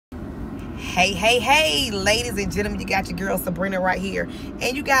Hey, ladies and gentlemen, you got your girl Sabrina right here.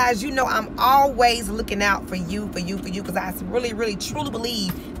 And you guys, you know I'm always looking out for you, because I really, truly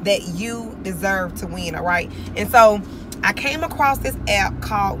believe that you deserve to win, all right? And so I came across this app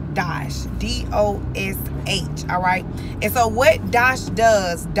called Dosh, D-O-S-H, all right? And so what Dosh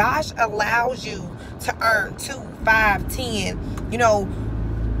does, Dosh allows you to earn 2, 5,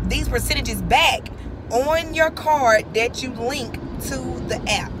 10, these percentages back on your card that you link to the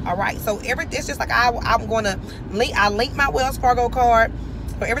app. All right, so it's just like I'm gonna link my Wells Fargo card.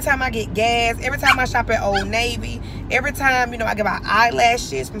 So every time I get gas, every time I shop at Old Navy, every time I get my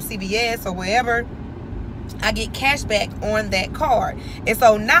eyelashes from CVS or wherever, I get cash back on that card. And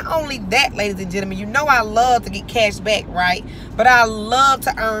so not only that, ladies and gentlemen, I love to get cash back, right? But I love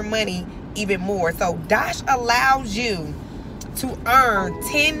to earn money even more. So Dosh allows you to earn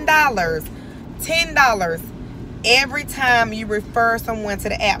 $10 every time you refer someone to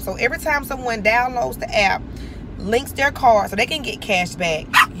the app. So every time someone downloads the app, links their card so they can get cash back,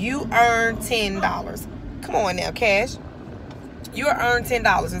 you earn $10. Come on now, cash. You earn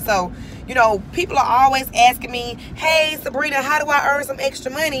 $10. And so, people are always asking me, hey, Sabrina, how do I earn some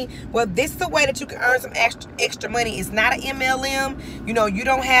extra money? Well, this is the way that you can earn some extra money. It's not an MLM. You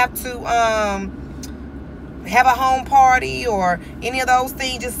don't have to have a home party or any of those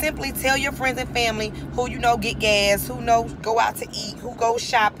things. Just simply tell your friends and family who get gas, who go out to eat, who goes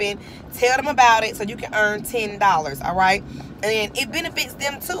shopping. Tell them about it so you can earn $10, all right? And it benefits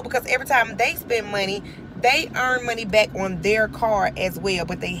them too, because every time they spend money, they earn money back on their card as well.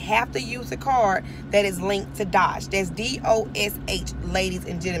 But they have to use a card that is linked to Dosh. That's D-O-S-H, ladies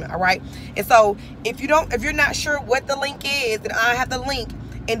and gentlemen, all right? And so if you're not sure what the link is, then I have the link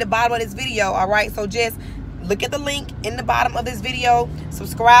in the bottom of this video, all right? So just look at the link in the bottom of this video,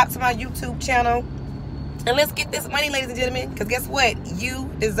 subscribe to my YouTube channel, and let's get this money, ladies and gentlemen, because guess what? You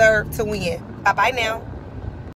deserve to win. Bye-bye now.